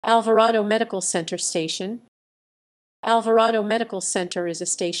Alvarado Medical Center Station. Alvarado Medical Center is a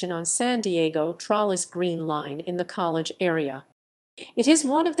station on San Diego Trolley's Green Line in the College area. It is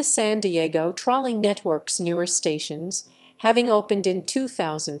one of the San Diego Trolley network's newer stations, having opened in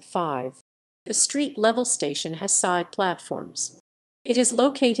 2005. The street-level station has side platforms. It is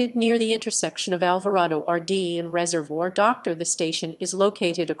located near the intersection of Alvarado Rd and Reservoir Dr. The station is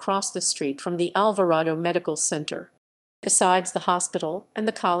located across the street from the Alvarado Medical Center. Besides the hospital and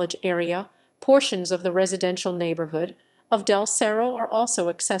the college area, portions of the residential neighborhood of Del Cerro are also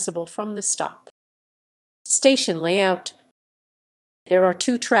accessible from the stop. Station layout. There are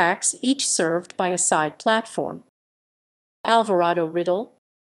 2 tracks, each served by a side platform. Alvarado Rd